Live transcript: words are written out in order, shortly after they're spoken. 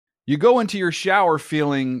You go into your shower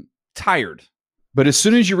feeling tired, but as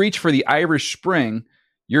soon as you reach for the Irish Spring,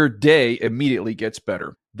 your day immediately gets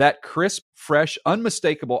better. That crisp, fresh,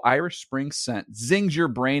 unmistakable Irish Spring scent zings your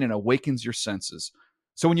brain and awakens your senses.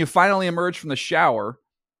 So when you finally emerge from the shower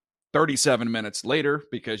 37 minutes later,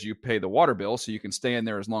 because you pay the water bill so you can stay in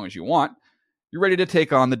there as long as you want, you're ready to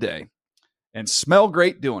take on the day and smell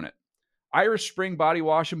great doing it. Irish Spring Body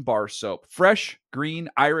Wash and Bar Soap. Fresh, green,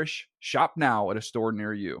 Irish. Shop now at a store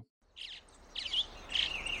near you.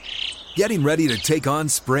 Getting ready to take on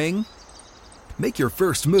spring? Make your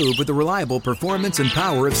first move with the reliable performance and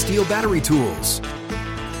power of Steel battery tools.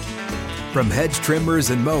 From hedge trimmers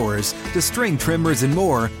and mowers to string trimmers and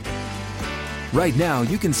more, right now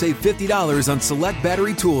you can save $50 on select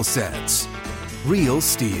battery tool sets. Real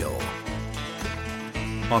Steel.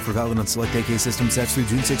 Offer valid on select AK system sets through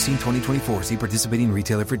June 16, 2024. See participating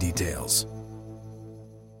retailer for details.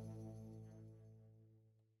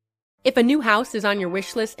 If a new house is on your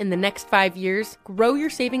wish list in the next 5 years, grow your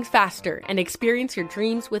savings faster and experience your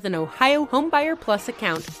dreams with an Ohio Homebuyer Plus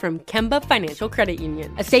account from Kemba Financial Credit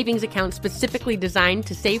Union. A savings account specifically designed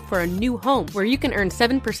to save for a new home where you can earn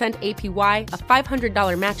 7% APY, a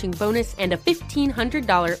 $500 matching bonus, and a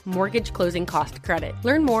 $1,500 mortgage closing cost credit.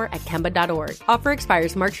 Learn more at Kemba.org. Offer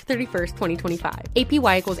expires March 31st, 2025.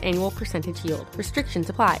 APY equals annual percentage yield. Restrictions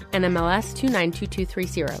apply. NMLS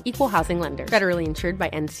 292230. Equal housing lender. Federally insured by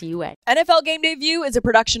NCUA. NFL Game Day View is a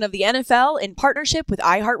production of the NFL in partnership with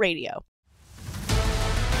iHeartRadio.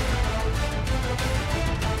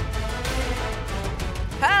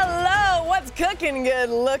 Hello, what's cooking, good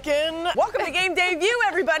looking? Welcome to Game Day View,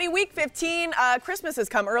 everybody. Week 15, Christmas has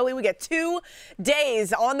come early. We get 2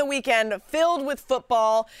 days on the weekend filled with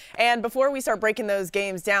football. And before we start breaking those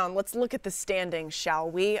games down, let's look at the standings, shall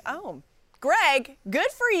we? Oh, Greg,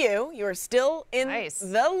 good for you. You are still in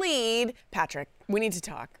the lead. Patrick, we need to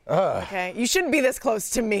talk. Okay? You shouldn't be this close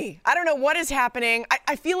to me. I don't know what is happening.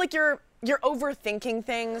 I feel like you're overthinking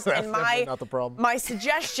things. That's and definitely not the problem. My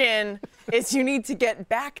suggestion is you need to get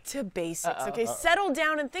back to basics. Okay? Settle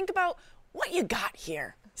down and think about what you got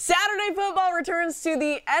here. Saturday football returns to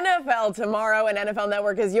the NFL tomorrow, and NFL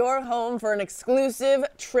Network is your home for an exclusive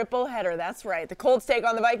triple header. That's right. The Colts take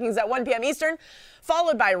on the Vikings at 1 p.m. Eastern,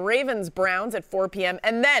 followed by Ravens-Browns at 4 p.m.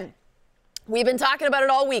 And then, we've been talking about it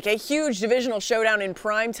all week, a huge divisional showdown in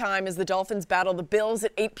prime time as the Dolphins battle the Bills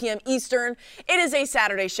at 8 p.m. Eastern. It is a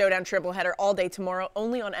Saturday showdown triple header all day tomorrow,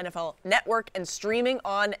 only on NFL Network and streaming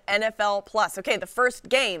on NFL Plus. Okay, the first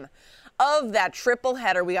game of that triple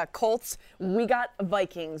header, we got Colts, we got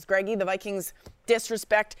Vikings. Greggy, the Vikings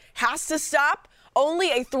disrespect has to stop.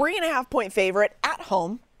 Only a 3.5-point favorite at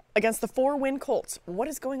home against the 4-win Colts. What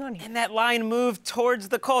is going on here? And that line moved towards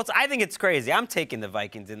the Colts. I think it's crazy. I'm taking the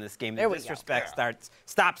Vikings in this game. The disrespect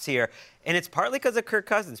stops here. And it's partly because of Kirk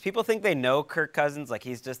Cousins. People think they know Kirk Cousins, like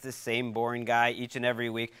he's just this same boring guy each and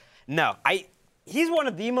every week. No, he's one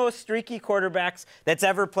of the most streaky quarterbacks that's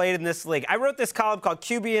ever played in this league. I wrote this column called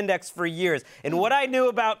QB Index for years, and what I knew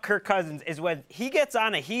about Kirk Cousins is when he gets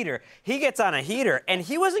on a heater, and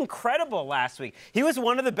he was incredible last week. He was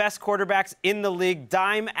one of the best quarterbacks in the league,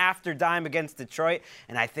 dime after dime against Detroit,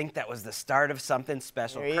 and I think that was the start of something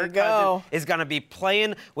special. Kirk Cousins is going to be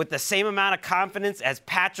playing with the same amount of confidence as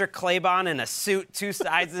Patrick Claybon in a suit 2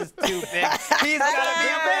 sizes too big. He's going to be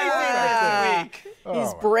amazing this week.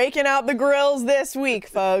 He's breaking out the grills this week,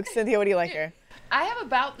 folks. Cynthia, what do you like here? I have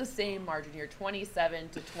about the same margin here,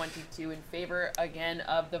 27-22 in favor, again,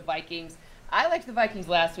 of the Vikings. I liked the Vikings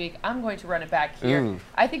last week. I'm going to run it back here.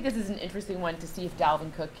 I think this is an interesting one to see if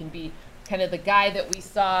Dalvin Cook can be kind of the guy that we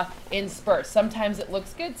saw in spurts. Sometimes it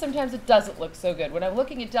looks good, sometimes it doesn't look so good. When I'm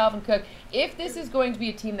looking at Dalvin Cook, if this is going to be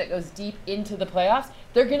a team that goes deep into the playoffs,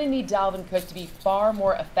 they're going to need Dalvin Cook to be far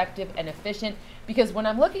more effective and efficient, because when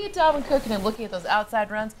I'm looking at Dalvin Cook and I'm looking at those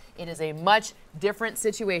outside runs, it is a much different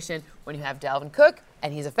situation when you have Dalvin Cook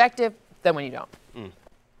and he's effective than when you don't.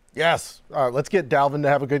 Yes. Let's get Dalvin to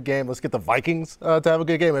have a good game. Let's get the Vikings to have a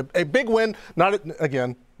good game. A big win.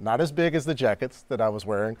 Not as big as the jackets that I was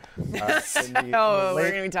wearing. We're going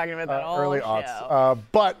to be talking about that all early show. odds.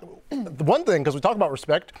 But the one thing, because we talk about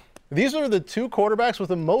respect, these are the 2 quarterbacks with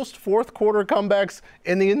the most fourth-quarter comebacks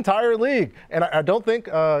in the entire league. And I don't think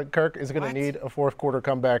Kirk is going to need a fourth-quarter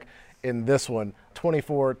comeback in this one.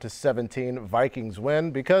 24-17, Vikings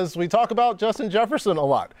win, because we talk about Justin Jefferson a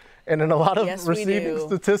lot. And in a lot of receiving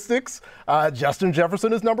statistics, Justin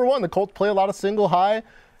Jefferson is number 1. The Colts play a lot of single high,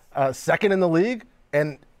 second in the league.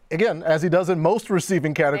 And again, as he does in most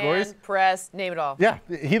receiving categories. And press, name it all. Yeah,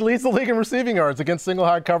 he leads the league in receiving yards against single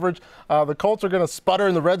high coverage. The Colts are going to sputter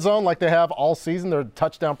in the red zone like they have all season. Their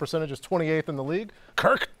touchdown percentage is 28th in the league.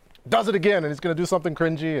 Kirk does it again, and he's going to do something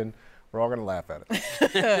cringy, and we're all going to laugh at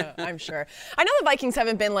it. I'm sure. I know the Vikings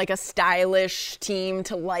haven't been like a stylish team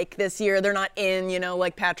to like this year. They're not in,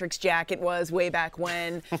 like Patrick's jacket was way back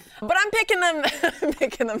when. But I'm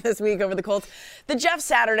picking them this week over the Colts. The Jeff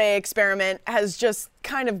Saturday experiment has just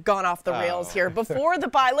kind of gone off the rails here. Before the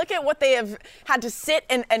bye, look at what they have had to sit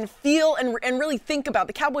and feel and really think about.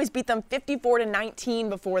 The Cowboys beat them 54-19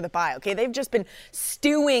 before the bye. Okay, they've just been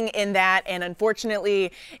stewing in that, and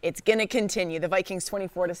unfortunately, it's going to continue. The Vikings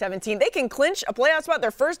 24-17. They can clinch a playoff spot, their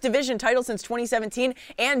first division title since 2017,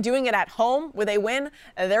 and doing it at home with a win,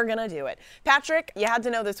 they're going to do it. Patrick, you had to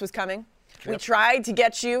know this was coming. Yep. We tried to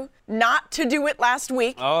get you not to do it last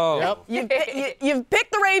week. Oh. Yep. You've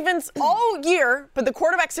picked the Ravens all year, but the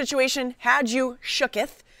quarterback situation had you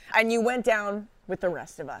shooketh, and you went down with the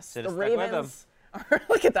rest of us. Should've the stuck with them.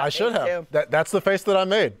 Look at that. I should have. That's the face that I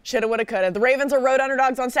made. Shoulda, woulda, coulda. The Ravens are road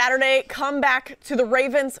underdogs on Saturday. Come back to the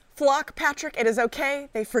Ravens flock, Patrick. It is okay.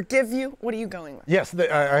 They forgive you. What are you going with? Yes,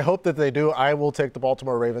 I hope that they do. I will take the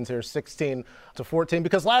Baltimore Ravens here 16-14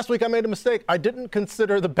 because last week I made a mistake. I didn't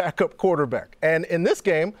consider the backup quarterback. And in this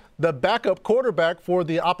game, the backup quarterback for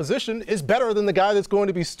the opposition is better than the guy that's going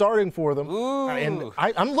to be starting for them. Ooh. And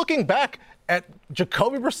I'm looking back at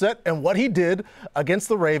Jacoby Brissett and what he did against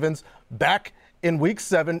the Ravens back in Week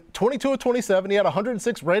 7, 22-27. He had a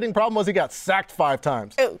 106 rating. Problem was he got sacked 5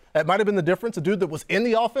 times. Ew. That might have been the difference. A dude that was in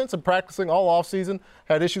the offense and practicing all offseason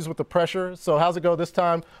had issues with the pressure. So how's it go this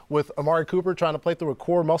time with Amari Cooper trying to play through a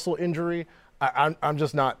core muscle injury? I'm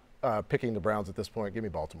just not picking the Browns at this point. Give me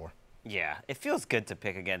Baltimore. Yeah, it feels good to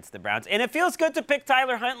pick against the Browns. And it feels good to pick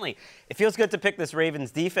Tyler Huntley. It feels good to pick this Ravens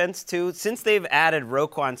defense, too. Since they've added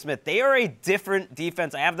Roquan Smith, they are a different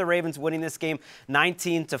defense. I have the Ravens winning this game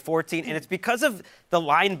 19-14, and it's because of the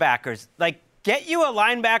linebackers. Get you a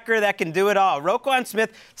linebacker that can do it all. Roquan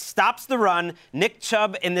Smith stops the run. Nick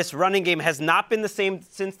Chubb in this running game has not been the same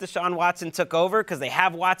since Deshaun Watson took over because they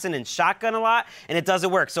have Watson in shotgun a lot, and it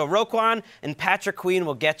doesn't work. So Roquan and Patrick Queen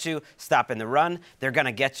will get you stopping the run. They're going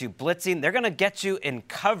to get you blitzing. They're going to get you in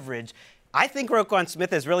coverage. I think Roquan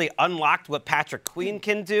Smith has really unlocked what Patrick Queen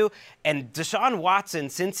can do. And Deshaun Watson,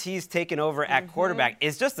 since he's taken over at quarterback,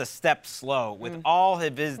 is just a step slow with all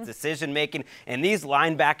of his decision-making. And these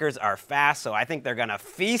linebackers are fast, so I think they're going to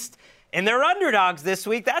feast. And they're underdogs this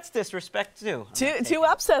week. That's disrespect, too. Two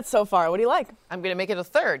upsets so far. What do you like? I'm going to make it a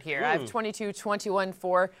third here. I have 22-21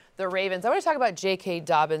 for the Ravens. I want to talk about J.K.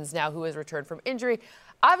 Dobbins now, who has returned from injury.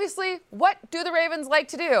 Obviously, what do the Ravens like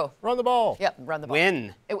to do? Run the ball. Yep, run the ball.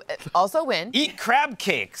 Win. Also win. Eat crab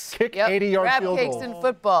cakes. Kick 80-yard crab field cakes goal. in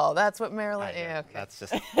football. That's what Maryland. Yeah, okay. That's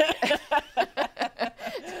just.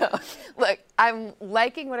 Look, I'm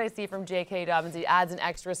liking what I see from J.K. Dobbins. He adds an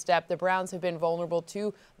extra step. The Browns have been vulnerable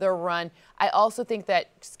to the run. I also think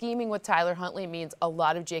that scheming with Tyler Huntley means a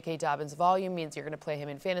lot of J.K. Dobbins' volume, means you're going to play him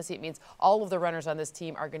in fantasy. It means all of the runners on this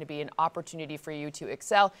team are going to be an opportunity for you to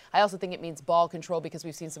excel. I also think it means ball control because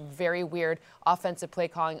we've seen some very weird offensive play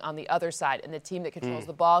calling on the other side. And the team that controls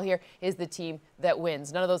the ball here is the team that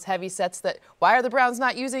wins. None of those heavy sets why are the Browns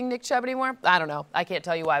not using Nick Chubb anymore? I don't know. I can't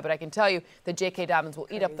tell you why, but I can tell you that J.K. Dobbins will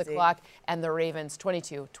eat up the clock, and the Ravens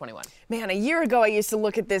 22-21. Man, a year ago I used to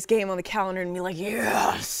look at this game on the calendar and be like,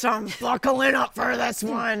 yes, I'm buckling up for this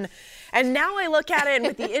one. And now I look at it, and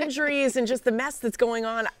with the injuries and just the mess that's going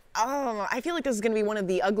on, I feel like this is going to be one of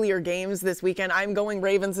the uglier games this weekend. I'm going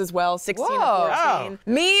Ravens as well, 16-14.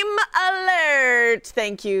 Meme alert.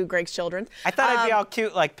 Thank you, Greg's children. I thought I'd be all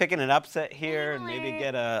cute, picking an upset here and maybe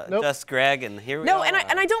get a Just Greg, and here we go. No, and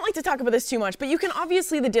I don't like to talk about this too much, but you can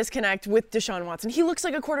obviously the disconnect with Deshaun Watson. He looks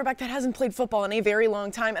like a quarterback that hasn't played football in a very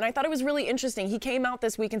long time, and I thought it was really interesting. He came out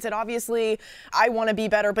this week and said, obviously, I want to be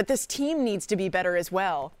better, but this team needs to be better as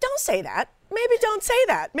well. Don't say that. Maybe don't say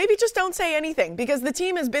that. Maybe just don't say anything because the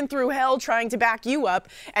team has been through hell trying to back you up,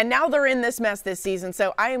 and now they're in this mess this season.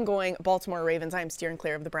 So I am going Baltimore Ravens. I am steering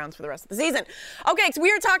clear of the Browns for the rest of the season. Okay, so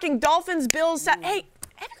we are talking Dolphins, Bills. Hey, have you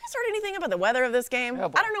guys heard anything about the weather of this game? I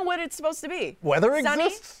don't know what it's supposed to be. Weather Sunny?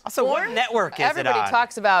 exists? Also, what network is Everybody it on?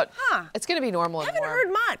 talks about, it's going to be normal and Haven't warm.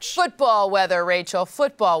 heard much. Football weather, Rachel.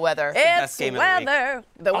 Football weather. It's game of the week. weather.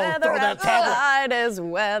 The weather throw that outside is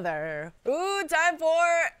weather. Ooh, time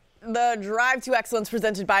for the Drive to Excellence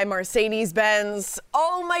presented by Mercedes-Benz.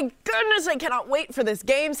 Oh my goodness, I cannot wait for this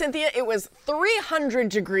game, Cynthia. It was 300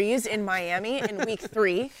 degrees in Miami in week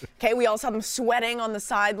 3. Okay, we all saw them sweating on the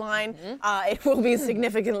sideline. It will be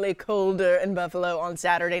significantly colder in Buffalo on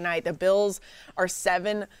Saturday night. The Bills are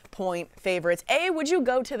 7-point favorites. A, would you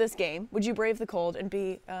go to this game? Would you brave the cold? And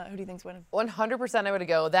B, who do you think's winning? 100% I would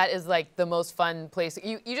go. That is the most fun place.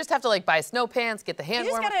 You just have to buy snow pants, get the hand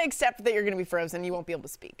You just warmer. gotta accept that you're gonna be frozen. You won't be able to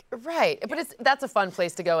speak. Right, but that's a fun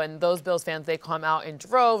place to go, and those Bills fans, they come out in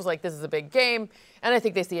droves, like this is a big game, and I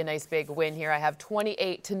think they see a nice big win here. I have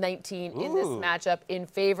 28-19 in this matchup in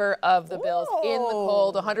favor of the Bills in the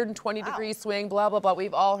cold, 120-degree swing, blah, blah, blah.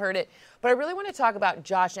 We've all heard it. But I really want to talk about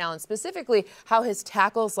Josh Allen, specifically how his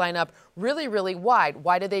tackles line up really, really wide.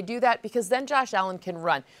 Why do they do that? Because then Josh Allen can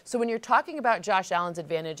run. So when you're talking about Josh Allen's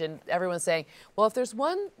advantage and everyone's saying, well, if there's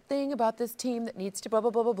one thing about this team that needs to blah,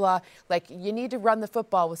 blah, blah, blah, blah, like you need to run the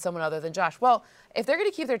football with someone other than Josh. Well, if they're going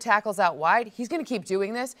to keep their tackles out wide, he's going to keep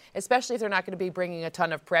doing this, especially if they're not going to be bringing a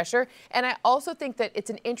ton of pressure. And I also think that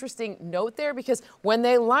it's an interesting note there because when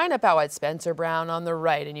they line up out wide, Spencer Brown on the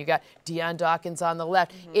right and you got Deion Dawkins on the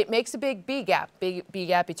left, it makes a big B gap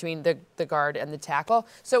between the guard and the tackle.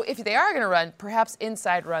 So if they are going to run, perhaps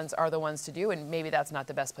inside runs are the ones to do, and maybe that's not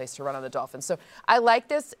the best place to run on the Dolphins. So I like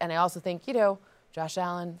this, and I also think, Josh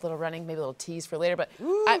Allen, little running, maybe a little tease for later, but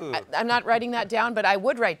I'm not writing that down, but I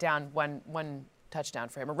would write down one touchdown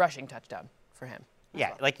for him, a rushing touchdown for him.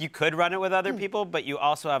 Yeah, like you could run it with other people, but you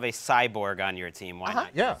also have a cyborg on your team. Why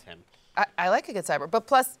not use him? I like a good cyber, but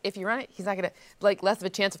plus, if you run it, he's not going to, less of a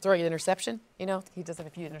chance of throwing an interception. He does have a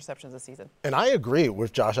few interceptions this season. And I agree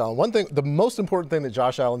with Josh Allen. One thing, the most important thing that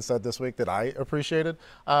Josh Allen said this week that I appreciated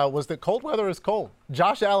was that cold weather is cold.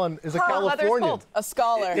 Josh Allen is a Californian. Cold. A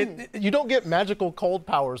scholar. You don't get magical cold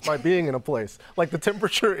powers by being in a place. Like the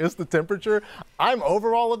temperature is the temperature. I'm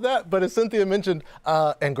over all of that, but as Cynthia mentioned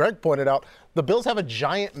and Greg pointed out, the Bills have a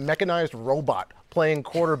giant mechanized robot playing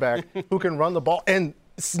quarterback who can run the ball. And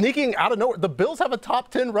sneaking out of nowhere, the Bills have a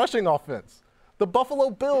top 10 rushing offense. The Buffalo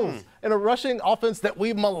Bills and a rushing offense that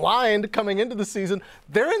we maligned coming into the season,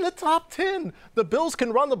 they're in the top 10. The Bills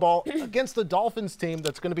can run the ball against the Dolphins team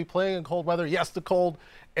that's going to be playing in cold weather. Yes, the cold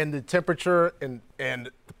and the temperature and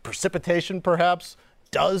the precipitation perhaps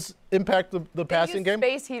does impact the passing game.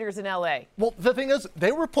 Space heaters in L.A. Well, the thing is,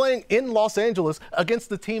 they were playing in Los Angeles against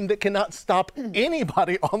the team that cannot stop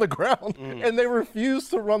anybody on the ground, and they refuse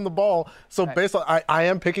to run the ball. So based on, I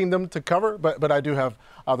am picking them to cover, but I do have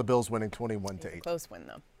the Bills winning 21-8. Close win,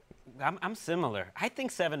 though. I'm similar. I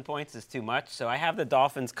think 7 points is too much, so I have the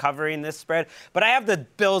Dolphins covering this spread, but I have the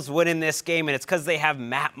Bills winning this game, and it's because they have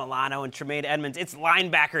Matt Milano and Tremaine Edmonds. It's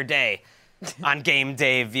linebacker day on Game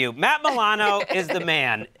Day View. Matt Milano is the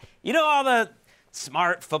man. All the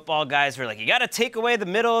smart football guys who are like, you got to take away the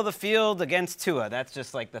middle of the field against Tua. That's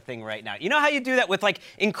just like the thing right now. You know how you do that with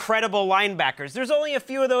incredible linebackers? There's only a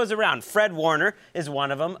few of those around. Fred Warner is one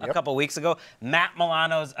of them a couple weeks ago. Matt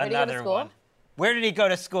Milano's another one. Where did he go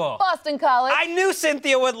to school? Boston College. I knew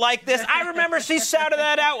Cynthia would like this. I remember she shouted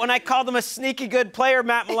that out when I called him a sneaky good player,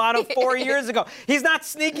 Matt Milano, 4 years ago. He's not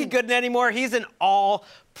sneaky good anymore. He's an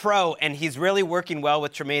all-pro, and he's really working well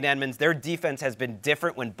with Tremaine Edmonds. Their defense has been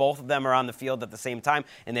different when both of them are on the field at the same time,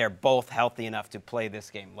 and they're both healthy enough to play this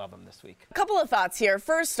game. Love them this week. A couple of thoughts here.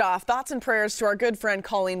 First off, thoughts and prayers to our good friend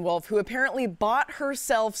Colleen Wolfe, who apparently bought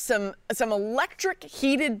herself some electric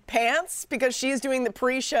heated pants because she's doing the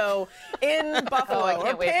pre-show in Buffalo. I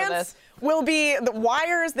can't wait for this. Will be the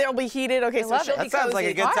wires, they'll be heated. Okay, so she'll be That sounds like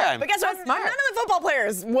a good time. But guess what? None of the football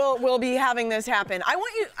players will be having this happen. I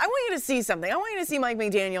want you to see something. I want you to see Mike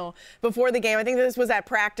McDaniel before the game. I think this was at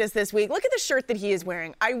practice this week. Look at the shirt that he is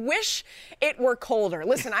wearing. I wish it were colder.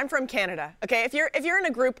 Listen, I'm from Canada. Okay, if you're in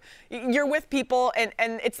a group, you're with people, and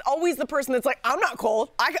it's always the person that's like, I'm not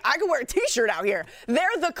cold. I could wear a t-shirt out here. They're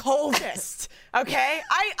the coldest. Okay,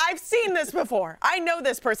 I've seen this before. I know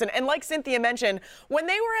this person, and like Cynthia mentioned, when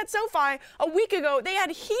they were at SoFi a week ago, they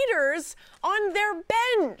had heaters on their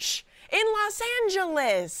bench in Los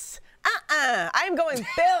Angeles. I'm going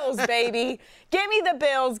Bills, baby. Give me the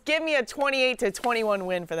Bills. Give me a 28-21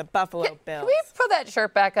 win for the Buffalo Bills. Can we pull that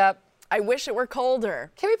shirt back up? I wish it were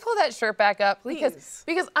colder. Can we pull that shirt back up? Please.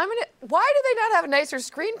 Because why do they not have a nicer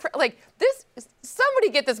screen? Somebody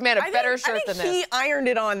get this man a better shirt than this. I think he ironed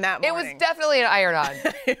it on that morning. It was definitely an iron-on.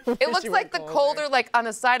 It looks like the colder, on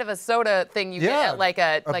the side of a soda thing you get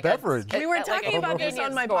at a beverage. We were talking about this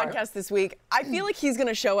on my podcast this week. I feel like he's going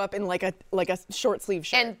to show up in like a short sleeve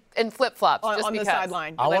shirt and flip-flops on the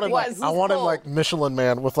sideline. I want him like Michelin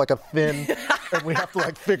Man with like a thin, and we have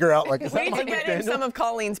to figure out is that we need to get him some of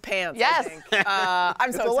Colleen's pants. Yes.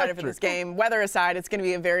 I'm so excited for this game. Weather aside, it's going to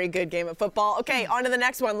be a very good game of football. Okay, on to the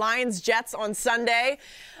next one. Lions-Jets on Sunday.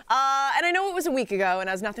 And I know it was a week ago and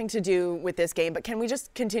has nothing to do with this game, but can we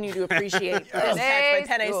just continue to appreciate this catch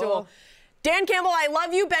by Penei Sewell? Dan Campbell, I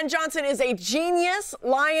love you. Ben Johnson is a genius.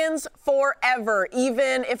 Lions forever.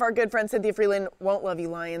 Even if our good friend Cynthia Freeland won't love you,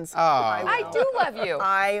 Lions. I do love you.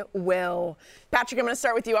 I will. Patrick, I'm going to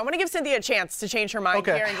start with you. I want to give Cynthia a chance to change her mind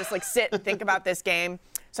here and just sit and think about this game.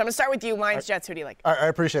 So I'm going to start with you. Lions, Jets, who do you like? I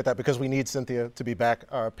appreciate that because we need Cynthia to be back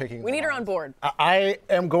picking. We need her on board. I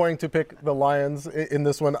am going to pick the Lions in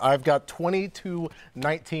this one. I've got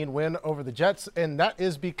 22-19 win over the Jets, and that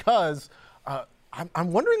is because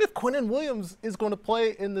I'm wondering if Quinnen Williams is going to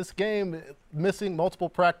play in this game, missing multiple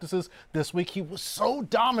practices this week. He was so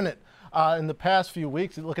dominant in the past few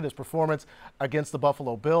weeks. You look at his performance against the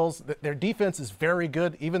Buffalo Bills. Their defense is very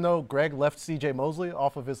good, even though Greg left C.J. Mosley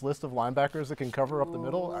off of his list of linebackers that can cover up the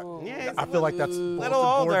middle. I feel like that's little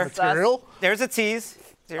older material. There's a tease.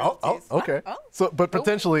 Okay. So, but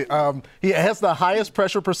potentially, he has the highest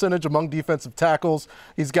pressure percentage among defensive tackles.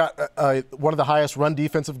 He's got one of the highest run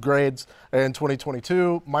defensive grades in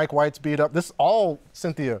 2022. Mike White's beat up. This all,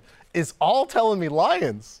 Cynthia, is all telling me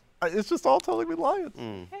Lions. It's just all telling me Lions.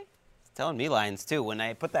 Okay. Telling me Lions, too. When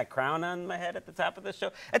I put that crown on my head at the top of the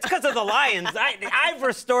show, it's because of the Lions. I've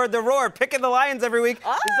restored the roar. Picking the Lions every week is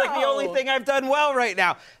like the only thing I've done well right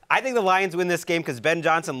now. I think the Lions win this game because Ben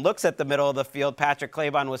Johnson looks at the middle of the field. Patrick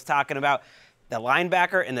Claybon was talking about the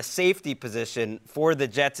linebacker and the safety position for the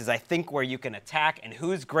Jets is, I think, where you can attack. And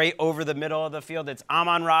who's great over the middle of the field? It's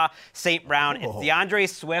Amon-Ra, St. Brown. It's DeAndre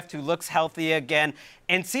Swift, who looks healthy again.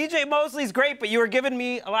 And C.J. Mosley's great, but you were giving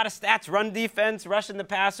me a lot of stats. Run defense, rushing the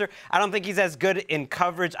passer. I don't think he's as good in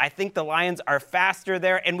coverage. I think the Lions are faster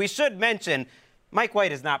there. And we should mention, Mike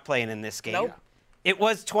White is not playing in this game. Nope. It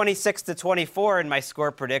was 26-24 in my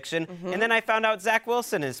score prediction, and then I found out Zach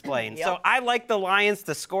Wilson is playing. So I like the Lions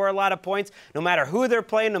to score a lot of points, no matter who they're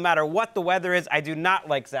playing, no matter what the weather is. I do not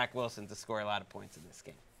like Zach Wilson to score a lot of points in this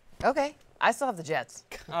game. Okay. I still have the Jets.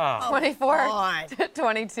 Oh.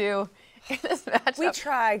 24-22 in this matchup. We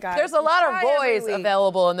try, guys. There's a lot of Roys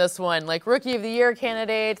available in this one, like Rookie of the Year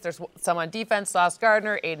candidates. There's some on defense, Sauce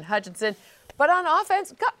Gardner, Aiden Hutchinson. But on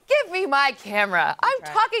offense, give me my camera. I'm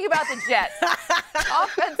talking about the Jets.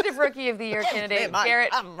 Offensive Rookie of the Year candidate,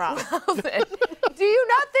 Garrett Wilson. Do you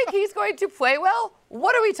not think he's going to play well?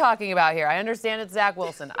 What are we talking about here? I understand it's Zach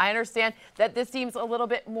Wilson. I understand that this seems a little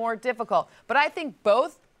bit more difficult. But I think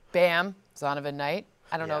both Bam, Zonovan Knight.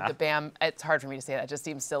 I don't know if the Bam, it's hard for me to say that. It just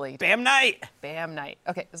seems silly. Bam Knight. Bam Knight.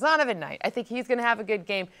 Okay, Zonovan Knight. I think he's going to have a good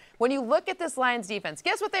game. When you look at this Lions defense,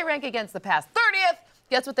 guess what they rank against the pass? 30th.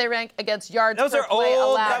 Guess what they rank against yards Those per are play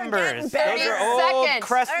old allowed? numbers. Those 30 are old, seconds.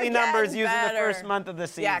 crusty numbers used in the first month of the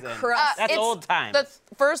season. Yeah, That's old times.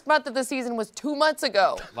 The first month of the season was 2 months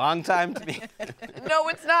ago. Long time to be. No,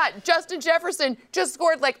 it's not. Justin Jefferson just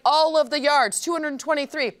scored like all of the yards,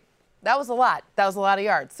 223. That was a lot. That was a lot of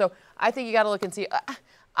yards. So I think you got to look and see.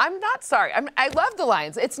 I'm not sorry. I love the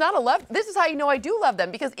Lions. It's not a love. This is how you know I do love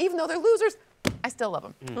them, because even though they're losers, I still love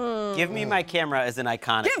them. Give me my camera as an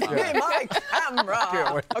iconic. Give me my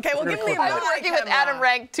camera. Okay, well, give me my I've been working with Adam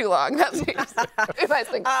Rank too long. That's my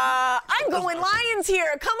thing. I'm going Lions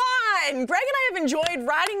here. Come on. Greg and I have enjoyed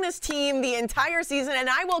riding this team the entire season, and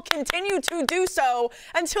I will continue to do so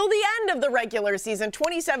until the end of the regular season,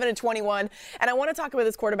 27-21. And I want to talk about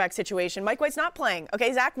this quarterback situation. Mike White's not playing.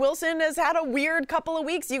 Okay, Zach Wilson has had a weird couple of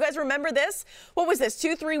weeks. You guys remember this? What was this,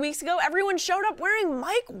 2-3 weeks ago? Everyone showed up wearing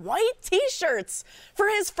Mike White T-shirts for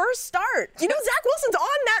his first start. You know, Zach Wilson's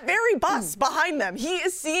on that very bus behind them. He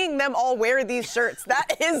is seeing them all wear these shirts.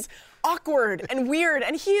 That is awkward and weird,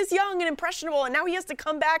 and he is young and impressionable, and now he has to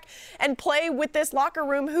come back and play with this locker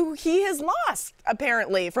room who he has lost,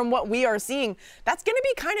 apparently, from what we are seeing. That's going to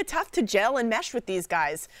be kind of tough to gel and mesh with these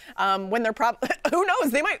guys when they're who knows,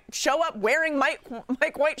 they might show up wearing Mike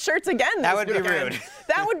White shirts again. That would be rude.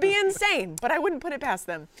 That would be insane, but I wouldn't put it past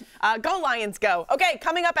them. Go Lions, go. Okay,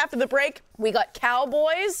 coming up after the break, we got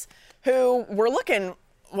Cowboys, who were looking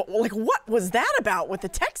like, what was that about with the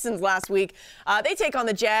Texans last week? They take on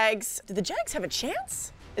the Jags. Do the Jags have a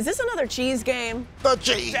chance? Is this another cheese game? The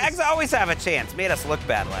cheese. Jags always have a chance. Made us look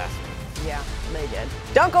bad last week. Yeah, they did.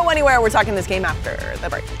 Don't go anywhere. We're talking this game after the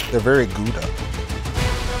break. They're very Gouda.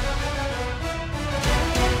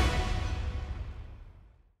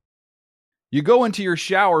 You go into your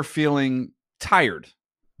shower feeling tired,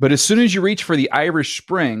 but as soon as you reach for the Irish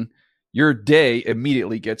Spring, your day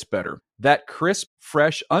immediately gets better. That crisp,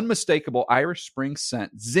 fresh, unmistakable Irish Spring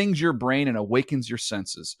scent zings your brain and awakens your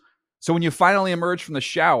senses. So when you finally emerge from the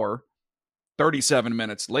shower, 37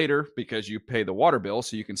 minutes later, because you pay the water bill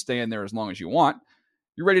so you can stay in there as long as you want,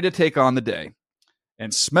 you're ready to take on the day.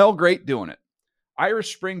 And smell great doing it.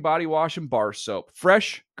 Irish Spring Body Wash and Bar Soap.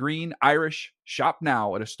 Fresh, green, Irish. Shop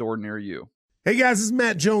now at a store near you. Hey guys, this is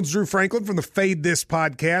Matt Jones, Drew Franklin from the Fade This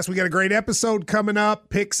podcast. We got a great episode coming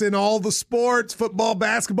up, picks in all the sports, football,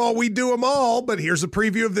 basketball, we do them all, but here's a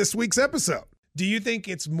preview of this week's episode. Do you think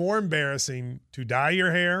it's more embarrassing to dye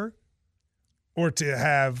your hair or to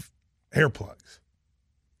have hair plugs?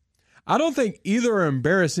 I don't think either are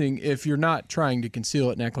embarrassing if you're not trying to conceal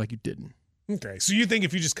it and act like you didn't. Okay, so you think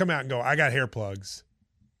if you just come out and go, I got hair plugs.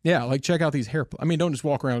 Yeah, like check out these hair plugs. I mean, don't just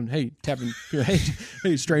walk around, hey, tapping,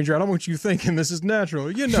 hey, stranger, I don't want you thinking this is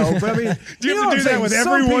natural. But I mean, do you have to do that with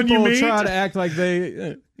everyone you meet? Try to act like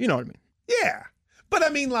they, you know what I mean? Yeah. But I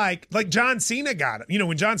mean, like John Cena got it.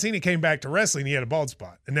 When John Cena came back to wrestling, he had a bald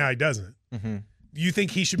spot, and now he doesn't. Mm-hmm. Do you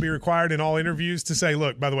think he should be required in all interviews to say,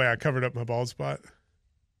 look, by the way, I covered up my bald spot?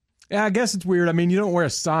 Yeah, I guess it's weird. I mean, you don't wear a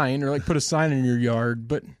sign or put a sign in your yard,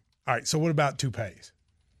 but. All right, so what about toupees?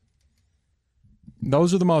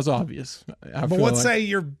 Those are the most obvious. But let's say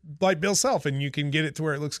you're like Bill Self and you can get it to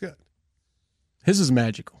where it looks good. His is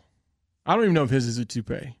magical. I don't even know if his is a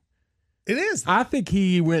toupee. It is. I think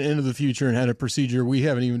he went into the future and had a procedure we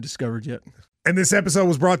haven't even discovered yet. And this episode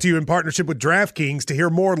was brought to you in partnership with DraftKings. To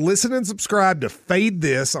hear more, listen and subscribe to Fade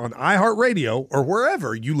This on iHeartRadio or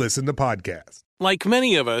wherever you listen to podcasts. Like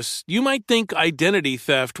many of us, you might think identity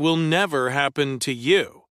theft will never happen to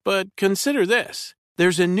you. But consider this.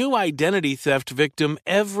 There's a new identity theft victim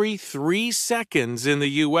every 3 seconds in the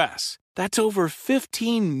U.S. That's over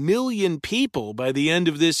 15 million people by the end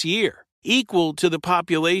of this year, equal to the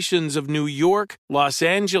populations of New York, Los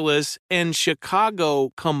Angeles, and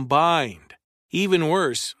Chicago combined. Even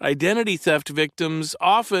worse, identity theft victims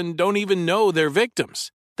often don't even know they're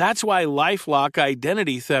victims. That's why LifeLock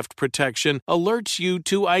Identity Theft Protection alerts you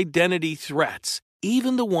to identity threats,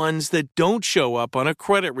 even the ones that don't show up on a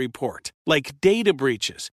credit report, like data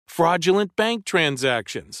breaches, fraudulent bank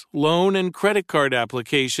transactions, loan and credit card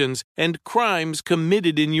applications, and crimes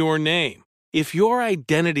committed in your name. If your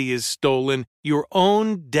identity is stolen, your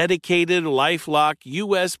own dedicated LifeLock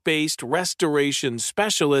U.S.-based restoration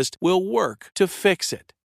specialist will work to fix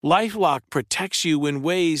it. LifeLock protects you in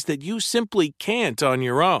ways that you simply can't on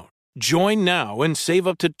your own. Join now and save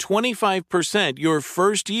up to 25% your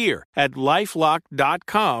first year at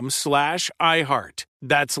LifeLock.com/iHeart.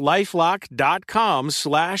 That's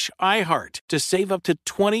LifeLock.com/iHeart to save up to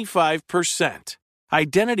 25%.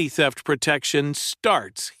 Identity theft protection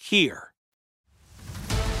starts here.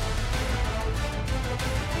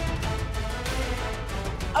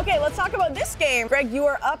 Okay, let's talk about this game. Greg, you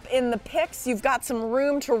are up in the picks. You've got some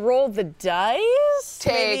room to roll the dice.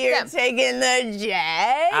 Maybe you're taking the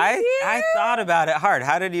Jags. I thought about it hard.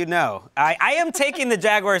 How did you know? I am taking the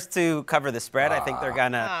Jaguars to cover the spread. I think they're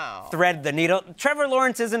going to thread the needle. Trevor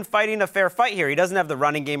Lawrence isn't fighting a fair fight here. He doesn't have the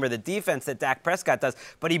running game or the defense that Dak Prescott does,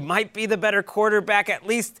 but he might be the better quarterback, at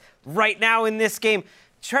least right now in this game.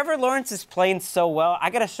 Trevor Lawrence is playing so well.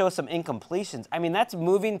 I got to show some incompletions. I mean, that's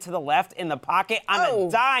moving to the left in the pocket on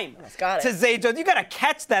a dime to Zay Jones. You got to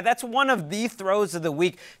catch that. That's one of the throws of the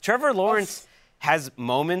week. Trevor Lawrence has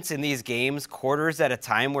moments in these games, quarters at a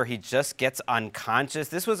time, where he just gets unconscious.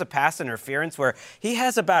 This was a pass interference where he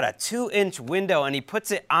has about a 2-inch window and he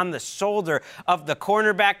puts it on the shoulder of the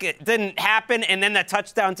cornerback. It didn't happen, and then the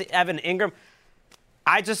touchdown to Evan Ingram.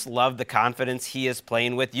 I just love the confidence he is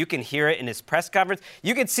playing with. You can hear it in his press conference.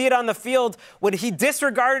 You can see it on the field when he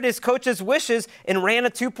disregarded his coach's wishes and ran a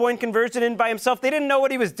 2-point conversion in by himself. They didn't know what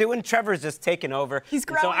he was doing. Trevor's just taking over. He's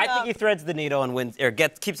growing up. So I think up. He threads the needle and wins, or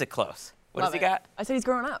keeps it close. What does he got? I said he's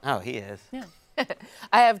growing up. Oh, he is. Yeah.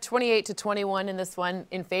 I have 28-21 in this one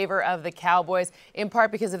in favor of the Cowboys, in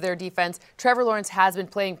part because of their defense. Trevor Lawrence has been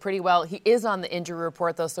playing pretty well. He is on the injury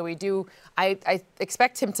report, though, so I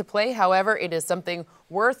expect him to play. However, it is something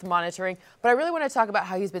worth monitoring. But I really want to talk about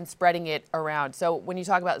how he's been spreading it around. So when you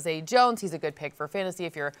talk about Zay Jones, he's a good pick for fantasy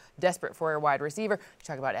if you're desperate for a wide receiver. You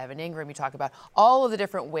talk about Evan Ingram. You talk about all of the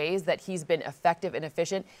different ways that he's been effective and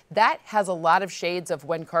efficient. That has a lot of shades of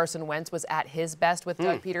when Carson Wentz was at his best with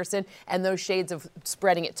Doug Peterson, and those shades of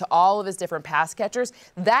spreading it to all of his different pass catchers.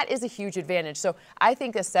 That is a huge advantage. So I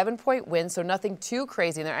think a 7-point win, so nothing too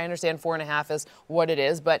crazy in there. I understand 4.5 is what it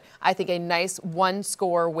is, but I think a nice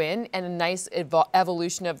 1-score win and a nice evolution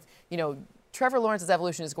of, Trevor Lawrence's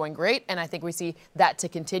evolution is going great, and I think we see that to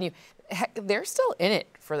continue. Heck, they're still in it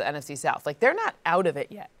for the NFC South. They're not out of it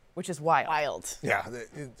yet, which is wild. Yeah, they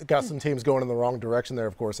got some teams going in the wrong direction there,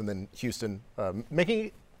 of course, and then Houston making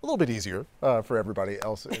it a little bit easier for everybody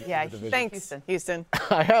else in the division. Thanks, Houston.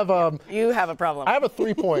 I have you have a problem. I have a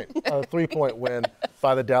 3-point win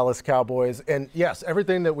by the Dallas Cowboys. And yes,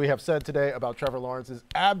 everything that we have said today about Trevor Lawrence is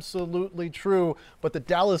absolutely true. But the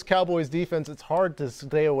Dallas Cowboys defense, it's hard to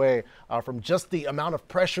stay away from just the amount of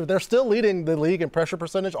pressure. They're still leading the league in pressure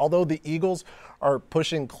percentage, although the Eagles are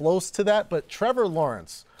pushing close to that. But Trevor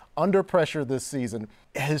Lawrence, under pressure this season,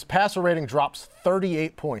 his passer rating drops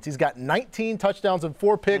 38 points. He's got 19 touchdowns and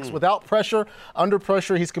 4 picks without pressure. Under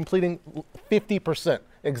pressure, he's completing 50%.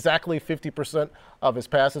 exactly 50% of his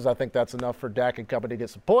passes. I think that's enough for Dak and company to get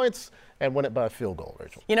some points and win it by a field goal,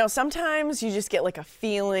 Rachel. You know, sometimes you just get like a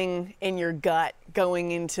feeling in your gut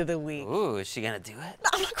going into the week. Ooh, is she going to do it?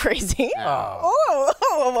 I'm not crazy.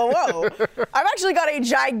 Whoa. I've actually got a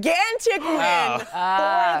gigantic win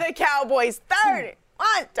for the Cowboys.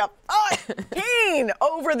 31-14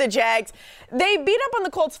 over the Jags. They beat up on the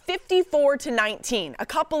Colts 54-19 a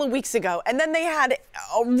couple of weeks ago, and then they had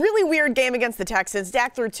a really weird game against the Texans.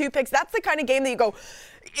 Dak threw 2 picks. That's the kind of game that you go,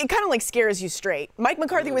 it kind of like scares you straight. Mike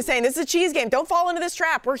McCarthy was saying, this is a cheese game. Don't fall into this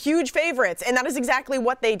trap. We're huge favorites. And that is exactly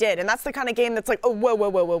what they did. And that's the kind of game that's like, oh,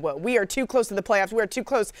 whoa. We are too close to the playoffs. We are too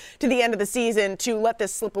close to the end of the season to let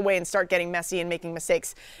this slip away and start getting messy and making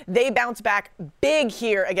mistakes. They bounce back big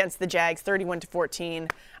here against the Jags,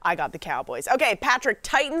 31-14. I got the Cowboys. Okay, Patrick,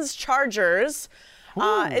 Titans, Chargers.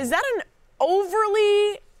 Is that an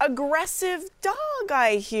overly aggressive dog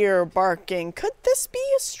I hear barking? Could this be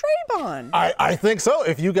a stray bun? I think so.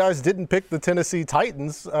 If you guys didn't pick the Tennessee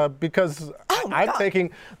Titans, because I'm taking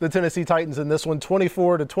the Tennessee Titans in this one,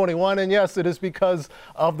 24-21. And yes, it is because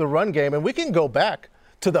of the run game. And we can go back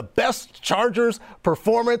to the best Chargers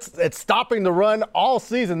performance at stopping the run all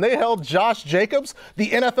season. They held Josh Jacobs, the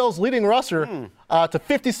NFL's leading rusher, to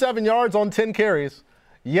 57 yards on 10 carries.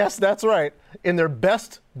 Yes, that's right. In their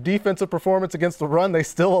best defensive performance against the run, they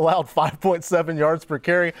still allowed 5.7 yards per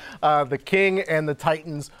carry. The King and the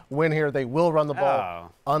Titans win here. They will run the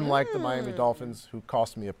ball, unlike the Miami Dolphins, who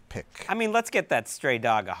cost me a pick. I mean, let's get that stray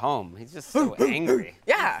dog a home. He's just so angry.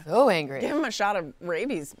 Yeah. So angry. Give him a shot of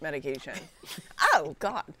rabies medication. Oh,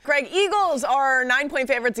 God. Greg, Eagles are 9-point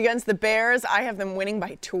favorites against the Bears. I have them winning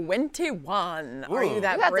by 21. Are you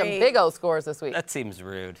that You got some brave? big old scores this week. That seems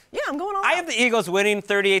rude. Yeah, I'm going all I out. have the Eagles winning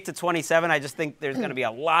 38-27. I just think there's going to be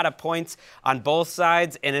a lot of points on both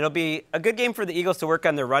sides, and it'll be a good game for the Eagles to work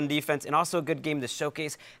on their run defense and also a good game to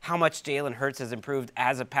showcase how much Jalen Hurts has improved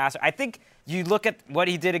as a passer. I think you look at what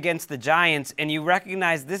he did against the Giants, and you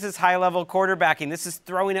recognize this is high-level quarterbacking. This is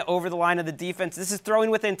throwing it over the line of the defense. This is throwing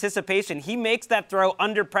with anticipation. He makes that throw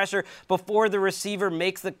under pressure before the receiver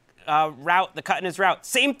makes the the cut in his route.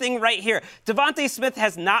 Same thing right here. Devontae Smith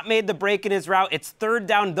has not made the break in his route. It's third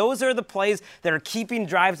down. Those are the plays that are keeping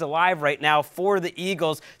drives alive right now for the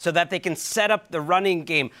Eagles so that they can set up the running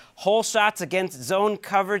game. Hole shots against zone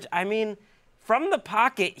coverage. I mean, from the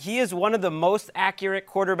pocket, he is one of the most accurate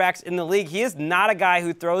quarterbacks in the league. He is not a guy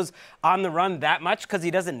who throws on the run that much because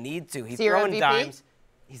he doesn't need to. He's throwing dimes.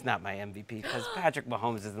 He's not my MVP because Patrick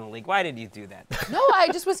Mahomes is in the league. Why did you do that? No, I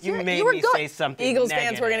just was curious. You made me say something Eagles negative.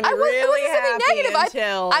 fans were going to be really happy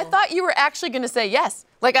until... I thought you were actually going to say yes.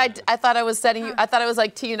 Like I thought I was setting you. I thought I was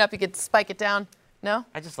like teeing up. You could spike it down. No?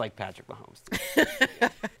 I just like Patrick Mahomes.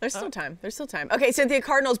 There's still time. There's still time. Okay, Cynthia,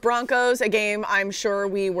 Cardinals-Broncos, a game I'm sure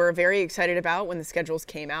we were very excited about when the schedules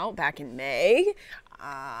came out back in May.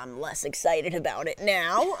 I'm less excited about it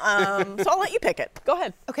now, so I'll let you pick it. Go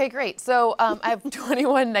ahead. Okay, great. So I have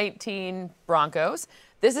 21-19 Broncos.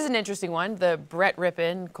 This is an interesting one. The Brett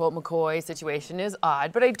Rippon, Colt McCoy situation is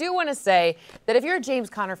odd, but I do want to say that if you're a James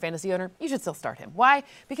Conner fantasy owner, you should still start him. Why?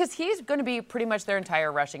 Because he's going to be pretty much their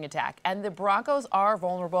entire rushing attack, and the Broncos are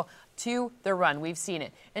vulnerable to the run. We've seen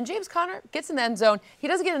it. And James Conner gets in the end zone. He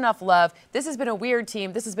doesn't get enough love. This has been a weird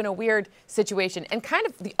team. This has been a weird situation. And kind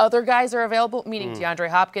of the other guys are available, meaning DeAndre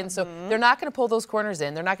Hopkins. So they're not going to pull those corners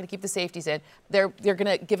in. They're not going to keep the safeties in. They're going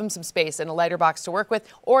to give him some space and a lighter box to work with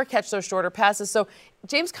or catch those shorter passes. So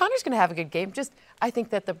James Conner's going to have a good game. Just I think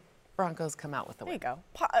that the Broncos come out with the win. There you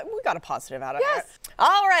go. We got a positive out of it.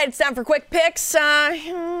 All right, it's time for quick picks. Let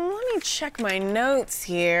me check my notes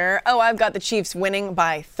here. Oh, I've got the Chiefs winning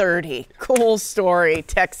by 30. Cool story,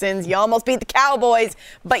 Texans. You almost beat the Cowboys,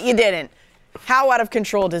 but you didn't. How out of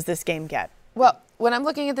control does this game get? Well, when I'm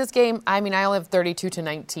looking at this game, I mean, I only have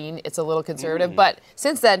 32-19. It's a little conservative. But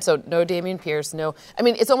since then, so no Dameon Pierce, no. I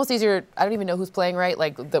mean, it's almost easier. I don't even know who's playing, right?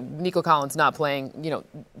 Like, the Nico Collins not playing. You know,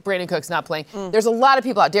 Brandon Cook's not playing. There's a lot of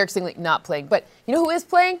people out. Derek Stingley not playing. But you know who is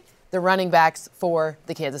playing? The running backs for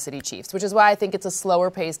the Kansas City Chiefs, which is why I think it's a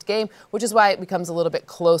slower-paced game, which is why it becomes a little bit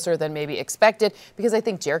closer than maybe expected, because I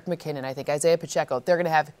think Jerick McKinnon, I think Isaiah Pacheco, they're going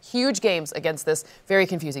to have huge games against this very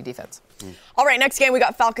confusing defense. All right, next game we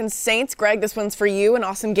got Falcons-Saints. Greg, this one's for you. An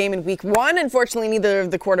awesome game in week one. Unfortunately, neither of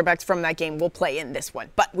the quarterbacks from that game will play in this one,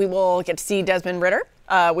 but we will get to see Desmond Ridder,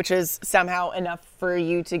 which is somehow enough for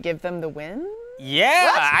you to give them the win.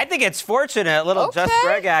 Yeah, I think it's fortunate. A little Just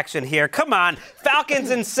Greg action here. Come on. Falcons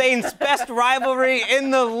and Saints, best rivalry in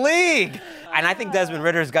the league. And I think Desmond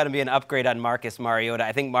Ridder is going to be an upgrade on Marcus Mariota.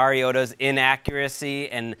 I think Mariota's inaccuracy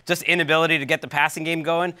and just inability to get the passing game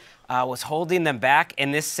going was holding them back.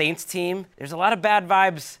 And this Saints team, there's a lot of bad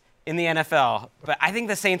vibes in the NFL, but I think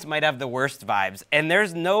the Saints might have the worst vibes. And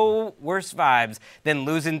there's no worse vibes than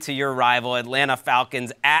losing to your rival, Atlanta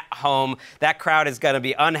Falcons, at home. That crowd is going to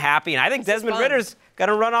be unhappy, and I think Desmond Ritter's going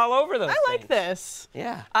to run all over those like this.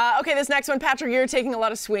 Yeah. Okay, this next one, Patrick, you're taking a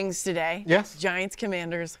lot of swings today. Yes. Giants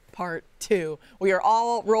Commanders Part 2. We are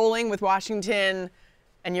all rolling with Washington,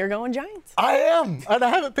 and you're going Giants. I am, and I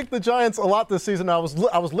haven't picked the Giants a lot this season. I was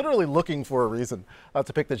literally looking for a reason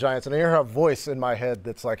to pick the Giants, and I hear a voice in my head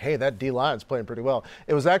that's like, hey, that D-line's playing pretty well.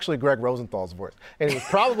 It was actually Greg Rosenthal's voice, and he was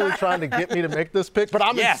probably trying to get me to make this pick, but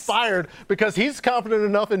I'm inspired because he's confident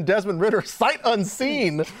enough in Desmond Ritter, sight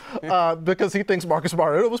unseen, because he thinks Marcus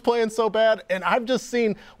Mariota was playing so bad, and I've just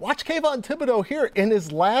seen, watch Kayvon Thibodeau here in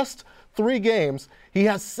his last 3 games, he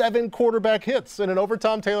has 7 quarterback hits. And in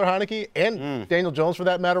overtime, Taylor Heineke and Daniel Jones, for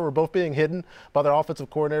that matter, were both being hidden by their offensive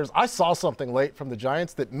coordinators. I saw something late from the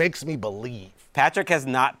Giants that makes me believe. Patrick has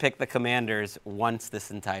not picked the Commanders once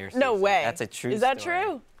this entire season. No way. That's a true Is that story.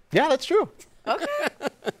 true? Yeah, that's true. Okay.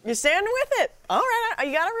 You're standing with it. All right.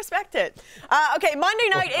 You got to respect it. Okay, Monday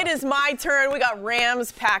night, it is my turn. We got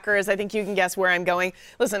Rams, Packers. I think you can guess where I'm going.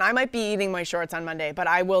 Listen, I might be eating my shorts on Monday, but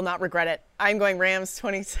I will not regret it. I'm going Rams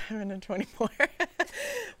 27-24.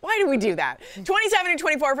 Why do we do that?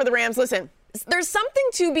 27-24 for the Rams. Listen. There's something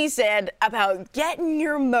to be said about getting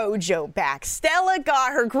your mojo back. Stella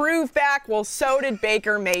got her groove back, well, so did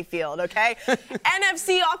Baker Mayfield, okay?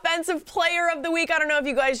 NFC Offensive Player of the Week. I don't know if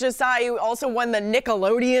you guys just saw, he also won the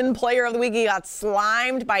Nickelodeon Player of the Week. He got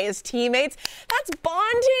slimed by his teammates. That's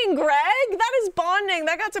bonding, Greg. That is bonding.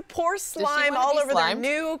 That got to pour slime all over their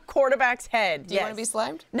new quarterback's head. Do you want to be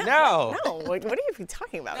slimed? No. What are you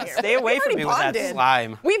talking about here? Stay away from me with that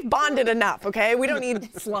slime. We've bonded enough, okay? We don't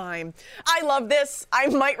need slime. I love this. I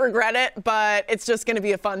might regret it, but it's just going to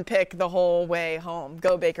be a fun pick the whole way home.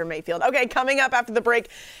 Go Baker Mayfield. Okay, coming up after the break,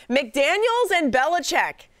 McDaniels and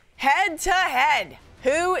Belichick head to head.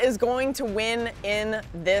 Who is going to win in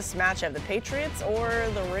this matchup, the Patriots or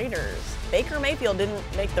the Raiders? Baker Mayfield didn't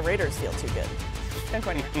make the Raiders feel too good.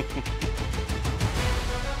 10-20.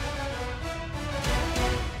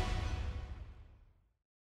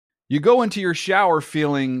 You go into your shower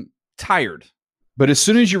feeling tired, but as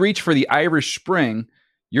soon as you reach for the Irish Spring,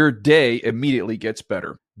 your day immediately gets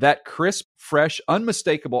better. That crisp, fresh,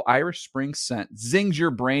 unmistakable Irish Spring scent zings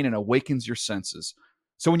your brain and awakens your senses.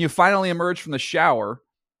 So when you finally emerge from the shower,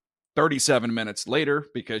 37 minutes later,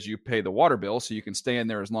 because you pay the water bill so you can stay in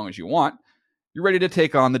there as long as you want, you're ready to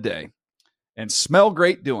take on the day. And smell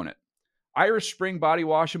great doing it. Irish Spring Body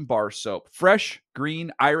Wash and Bar Soap. Fresh,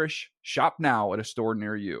 green, Irish. Shop now at a store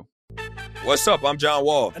near you. What's up? I'm John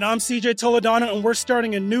Wall. And I'm CJ Toledano, and we're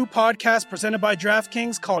starting a new podcast presented by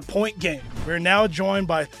DraftKings called Point Game. We're now joined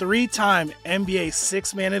by 3-time NBA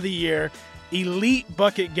Sixth Man of the Year, elite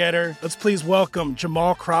bucket getter. Let's please welcome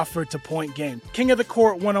Jamal Crawford to Point Game. King of the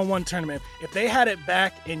Court one-on-one tournament. If they had it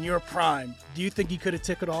back in your prime, do you think you could have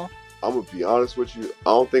took it all? I'm going to be honest with you. I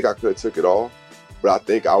don't think I could have took it all, but I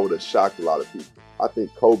think I would have shocked a lot of people. I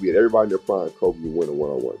think Kobe and everybody in their prime, Kobe would win a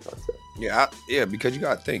one-on-one contest. Yeah, because you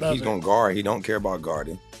got to think. He's going to guard. He don't care about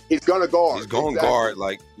guarding. He's going to guard. He's going to guard.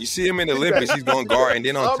 Like, you see him in the Olympics, he's going to guard. And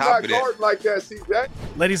then on top of that. I'm not guarding like that, CJ.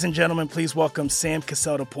 Ladies and gentlemen, please welcome Sam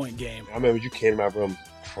Cassell to Point Game. I remember you came out from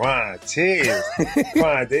crying, tears,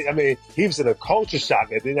 crying. I mean, he was in a culture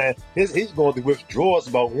shock. And then he's going through withdrawals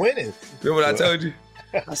about winning. Remember what I told you?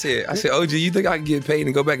 I said, OG, you think I can get paid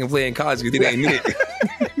and go back and play in college because it ain't it?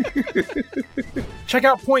 Check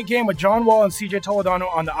out Point Game with John Wall and CJ Toledano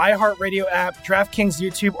on the iHeartRadio app, DraftKings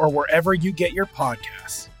YouTube, or wherever you get your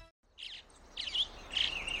podcasts.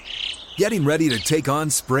 Getting ready to take on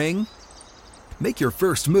spring? Make your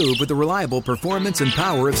first move with the reliable performance and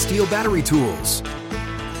power of Steel battery tools.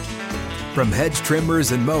 From hedge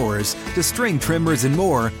trimmers and mowers to string trimmers and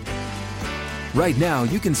more, right now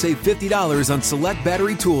you can save $50 on select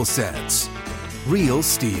battery tool sets. Real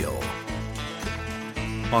Steel.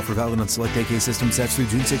 Offer valid on select AK system sets through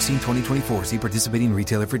June 16, 2024. See participating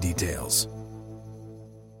retailer for details.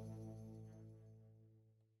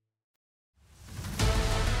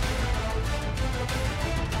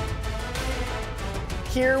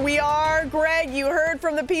 Here we are, Greg. You heard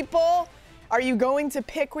from the people. Are you going to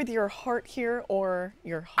pick with your heart here or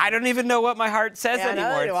your heart? I don't even know what my heart says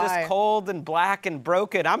anymore. It's just cold and black and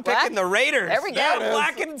broken. I'm picking the Raiders. There we go. Yeah,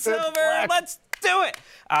 black and silver. Let's do it.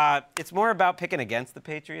 It's more about picking against the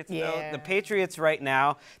Patriots, though. The Patriots right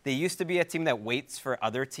now, they used to be a team that waits for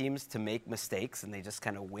other teams to make mistakes, and they just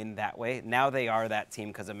kind of win that way. Now they are that team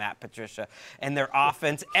because of Matt Patricia and their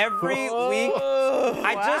offense every week.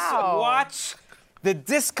 I just watch The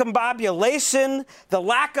discombobulation, the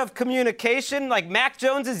lack of communication. Like, Mac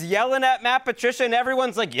Jones is yelling at Matt Patricia, and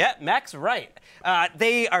everyone's like, yeah, Mac's right.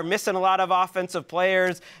 They are missing a lot of offensive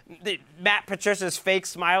players. Matt Patricia's fake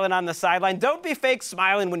smiling on the sideline. Don't be fake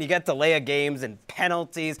smiling when you get delay of games and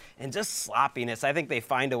penalties and just sloppiness. I think they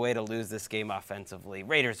find a way to lose this game offensively.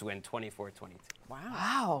 Raiders win 24-22.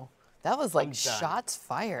 Wow. That was like shots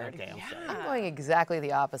fired. Okay, I'm going exactly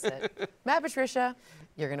the opposite. Matt Patricia,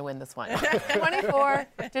 you're going to win this one.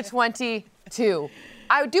 24-22.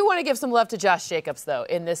 I do want to give some love to Josh Jacobs, though,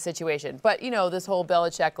 in this situation. But, this whole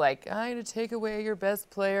Belichick, I'm going to take away your best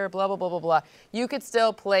player, blah, blah, blah, blah, blah. You could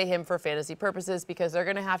still play him for fantasy purposes because they're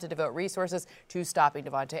going to have to devote resources to stopping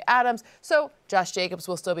Devontae Adams. So Josh Jacobs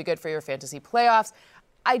will still be good for your fantasy playoffs.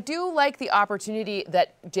 I do like the opportunity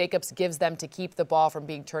that Jacobs gives them to keep the ball from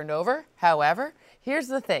being turned over. However, here's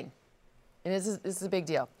the thing, and this is a big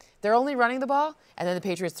deal. They're only running the ball, and then the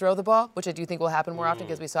Patriots throw the ball, which I do think will happen more often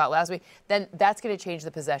because we saw it last week. Then that's going to change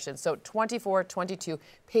the possession. So 24-22,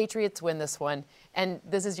 Patriots win this one. And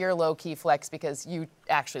this is your low-key flex because you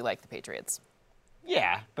actually like the Patriots.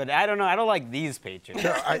 Yeah, but I don't know. I don't like these Patriots.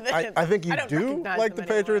 No, I think you do like the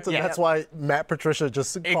Patriots, and that's why Matt Patricia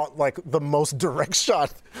just caught the most direct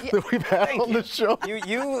shot that we've had on the show.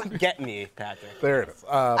 You get me, Patrick. There it is.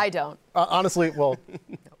 I don't. Honestly, well,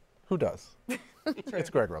 who does?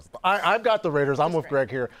 It's Greg Russell. I've got the Raiders. I'm with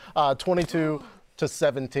Greg here.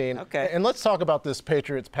 22-17. Okay. And let's talk about this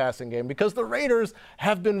Patriots passing game because the Raiders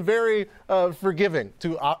have been very forgiving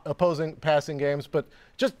to opposing passing games, but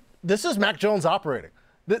this is Mac Jones operating.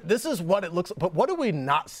 This is what it looks like. But what do we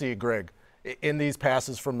not see, Greg, in these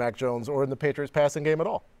passes from Mac Jones or in the Patriots passing game at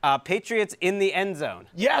all? Patriots in the end zone.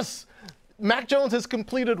 Yes. Mac Jones has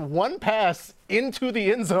completed one pass into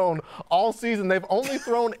the end zone all season. They've only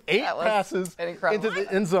thrown 8 passes into the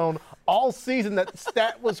end zone all season. That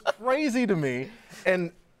stat was crazy to me.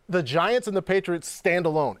 And the Giants and the Patriots stand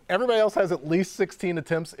alone. Everybody else has at least 16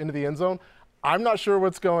 attempts into the end zone. I'm not sure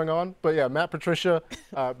what's going on, but yeah, Matt Patricia,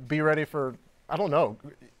 be ready for, I don't know.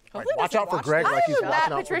 Watch out for Greg like he's watching out for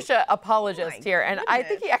Matt Patricia apologist here, and I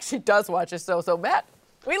think he actually does watch us. So Matt.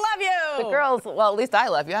 We love you. The girls, well, at least I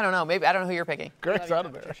love you. I don't know. Maybe I don't know who you're picking. Greg's out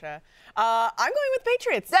of there. I'm going with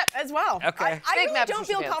Patriots as well. Okay. I really don't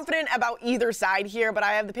feel confident about either side here, but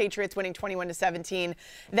I have the Patriots winning 21-17.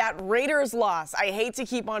 That Raiders loss, I hate to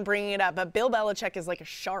keep on bringing it up, but Bill Belichick is like a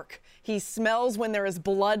shark. He smells when there is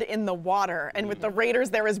blood in the water. And with the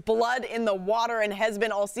Raiders, there is blood in the water and has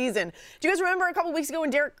been all season. Do you guys remember a couple weeks ago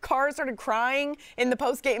when Derek Carr started crying in the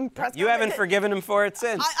post-game press conference? You haven't forgiven him for it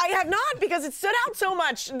since. I have not, because it stood out so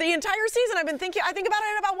much. The entire season I think about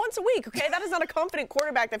it about once a week, okay? That is not a confident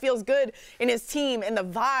quarterback that feels good in his team and the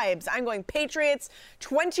vibes. I'm going Patriots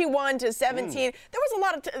 21-17. There was a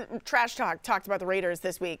lot of trash talked about the Raiders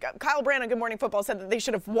this week. Kyle Brandt on Good Morning Football said that they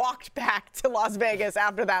should have walked back to Las Vegas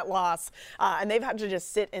after that loss. And they've had to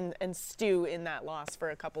just sit and stew in that loss for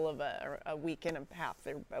a week and a half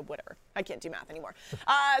or whatever. I can't do math anymore.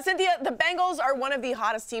 Cynthia, the Bengals are one of the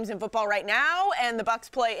hottest teams in football right now, and the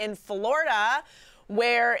Bucs play in Florida,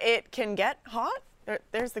 where it can get hot.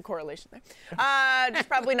 There's the correlation there. Just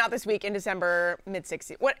probably not this week in December,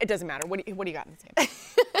 mid-60s. It doesn't matter. What do you got in this game?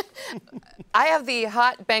 I have the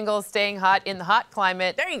hot Bengals staying hot in the hot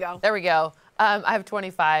climate. There you go. There we go. I have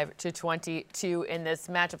 25-22 in this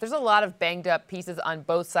matchup. There's a lot of banged up pieces on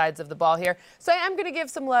both sides of the ball here. So I am going to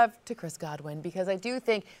give some love to Chris Godwin because I do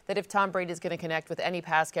think that if Tom Brady is going to connect with any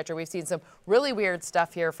pass catcher, we've seen some really weird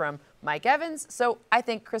stuff here from Mike Evans. So I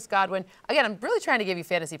think Chris Godwin, again, I'm really trying to give you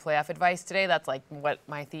fantasy playoff advice today. That's like what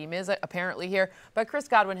my theme is apparently here. But Chris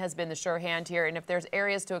Godwin has been the sure hand here. And if there's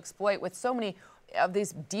areas to exploit with so many of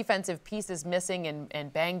these defensive pieces missing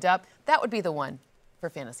and banged up, that would be the one for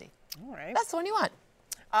fantasy. All right. That's the one you want.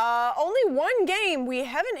 Only one game we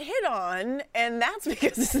haven't hit on, and that's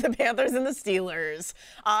because it's the Panthers and the Steelers.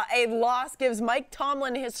 A loss gives Mike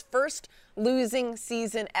Tomlin his first losing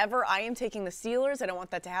season ever. I am taking the Steelers. I don't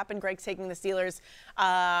want that to happen. Greg's taking the Steelers.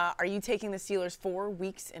 Are you taking the Steelers 4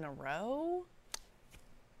 weeks in a row?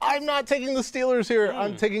 I'm not taking the Steelers here.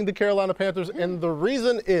 I'm taking the Carolina Panthers, and the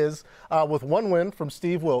reason is with one win from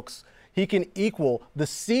Steve Wilks, he can equal the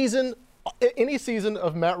season, any season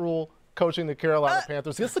of Matt Rule coaching the Carolina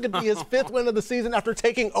Panthers. This could be his 5th win of the season after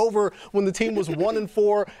taking over when the team was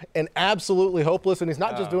 1-4 and absolutely hopeless. And he's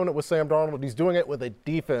not just doing it with Sam Darnold, he's doing it with a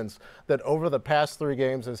defense that over the past 3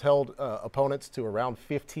 games has held opponents to around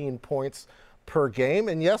 15 points per game.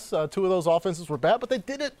 And yes, two of those offenses were bad, but they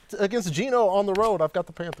did it against Geno on the road. I've got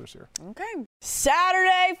the Panthers here. Okay.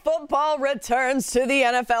 Saturday football returns to the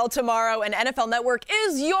NFL tomorrow, and NFL Network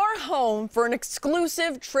is your home for an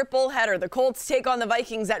exclusive triple header. The Colts take on the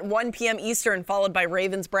Vikings at 1 p.m. Eastern, followed by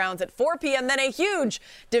Ravens-Browns at 4 p.m. Then a huge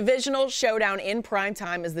divisional showdown in prime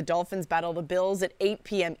time as the Dolphins battle the Bills at 8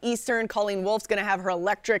 p.m. Eastern. Colleen Wolfe's going to have her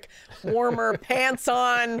electric warmer pants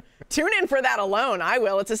on. Tune in for that alone. I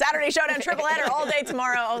will. It's a Saturday showdown triple header all day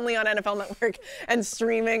tomorrow, only on NFL Network and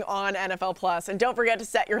streaming on NFL Plus. And don't forget to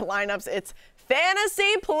set your lineups. It's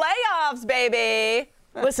fantasy playoffs, baby.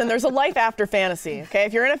 Listen, there's a life after fantasy, okay?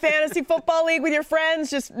 If you're in a fantasy football league with your friends,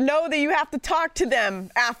 just know that you have to talk to them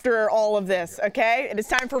after all of this, okay? It is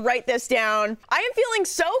time for Write This Down. I am feeling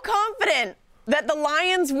so confident that the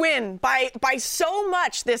Lions win by so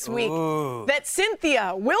much this week that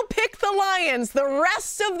Cynthia will pick the Lions the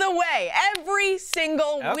rest of the way, every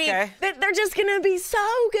single week. They're just going to be so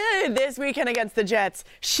good this weekend against the Jets.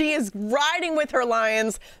 She is riding with her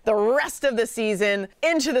Lions the rest of the season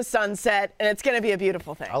into the sunset, and it's going to be a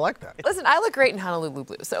beautiful thing. I like that. Listen, I look great in Honolulu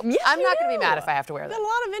blue, so yes, I'm not going to be mad if I have to wear that. A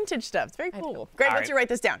lot of vintage stuff. It's very cool. Greg, what's your Write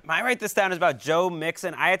This Down? My Write This Down is about Joe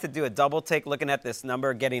Mixon. I had to do a double take looking at this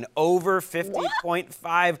number, getting over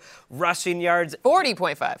 50.5 rushing yards.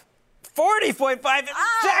 40.5. 40.5.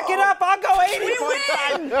 Jack it up. I'll go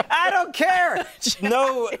 80.5. I don't care.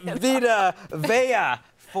 No Vita Vea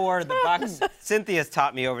for the Bucs. Cynthia's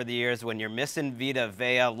taught me over the years when you're missing Vita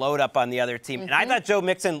Vea, load up on the other team. And I thought Joe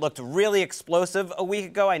Mixon looked really explosive a week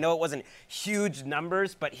ago. I know it wasn't huge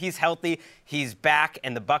numbers, but he's healthy. He's back,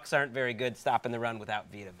 and the Bucs aren't very good stopping the run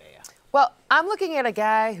without Vita Vea. Well, I'm looking at a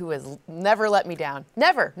guy who has never let me down.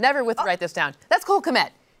 Never with Write This Down. That's Cole Kmet.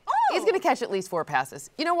 He's going to catch at least 4 passes.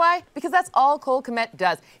 You know why? Because that's all Cole Kmet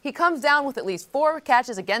does. He comes down with at least 4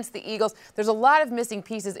 catches against the Eagles. There's a lot of missing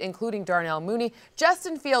pieces, including Darnell Mooney.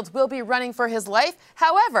 Justin Fields will be running for his life.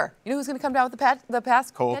 However, you know who's going to come down with the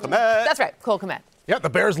pass? Cole Kmet. That's right, Cole Kmet. Yeah,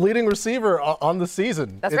 the Bears' leading receiver on the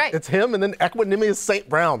season. That's right. It's him and then Equanimous St.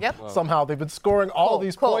 Brown. Yep. Somehow they've been scoring all of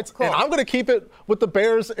these points. And I'm going to keep it with the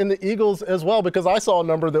Bears and the Eagles as well because I saw a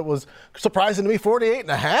number that was surprising to me,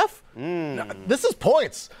 48.5. Now, this is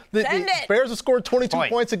points. The Bears have scored 22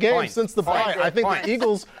 points a game since the bye. I think the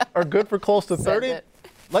Eagles are good for close to 30.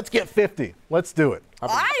 Let's get 50. Let's do it.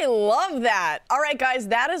 I love that. All right, guys,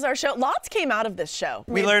 that is our show. Lots came out of this show.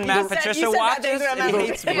 We learned Matt Patricia watches.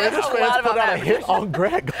 Raiders fans put out a hit on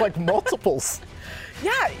Greg, like multiples.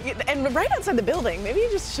 Yeah, and right outside the building. Maybe you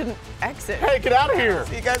just shouldn't exit. Hey, get out of here.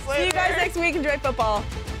 See you guys later. See you guys next week. Enjoy football.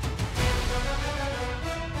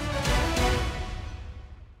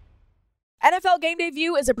 NFL Game Day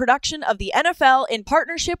View is a production of the NFL in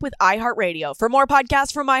partnership with iHeartRadio. For more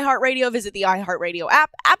podcasts from iHeartRadio, visit the iHeartRadio app,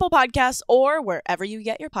 Apple Podcasts, or wherever you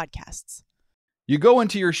get your podcasts. You go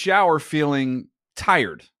into your shower feeling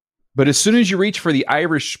tired, but as soon as you reach for the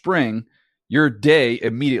Irish Spring, your day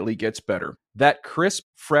immediately gets better. That crisp,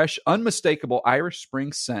 fresh, unmistakable Irish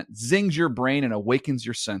Spring scent zings your brain and awakens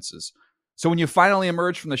your senses. So when you finally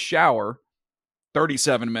emerge from the shower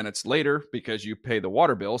 37 minutes later, because you pay the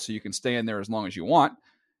water bill so you can stay in there as long as you want,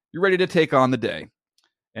 you're ready to take on the day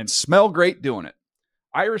and smell great doing it.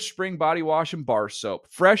 Irish Spring Body Wash and Bar Soap.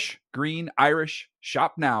 Fresh, green, Irish.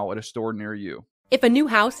 Shop now at a store near you. If a new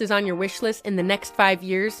house is on your wish list in the next 5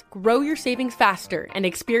 years, grow your savings faster and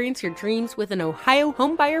experience your dreams with an Ohio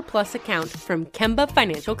Homebuyer Plus account from Kemba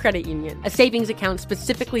Financial Credit Union. A savings account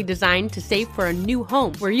specifically designed to save for a new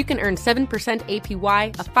home where you can earn 7%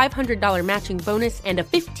 APY, a $500 matching bonus, and a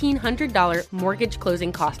 $1,500 mortgage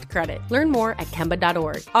closing cost credit. Learn more at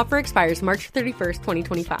Kemba.org. Offer expires March 31st,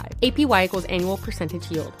 2025. APY equals annual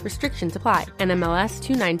percentage yield. Restrictions apply. NMLS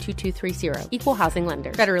 292230. Equal housing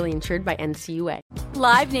lender. Federally insured by NCUA.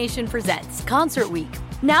 Live Nation presents Concert Week.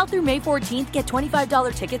 Now through May 14th, get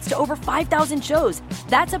 $25 tickets to over 5,000 shows.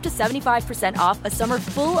 That's up to 75% off a summer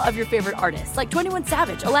full of your favorite artists like 21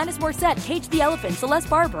 Savage, Alanis Morissette, Cage the Elephant, Celeste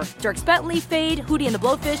Barber, Dierks Bentley, Fade, Hootie and the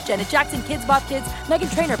Blowfish, Janet Jackson, Kids Bop Kids,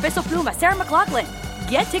 Meghan Trainor, Bissell Pluma, Sarah McLachlan.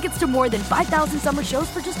 Get tickets to more than 5,000 summer shows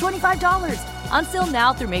for just $25. Until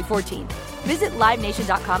now through May 14th. Visit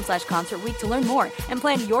LiveNation.com/Concert Week to learn more and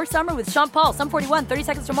plan your summer with Sean Paul, Sum 41, 30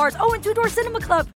 Seconds to Mars, and Two Door Cinema Club.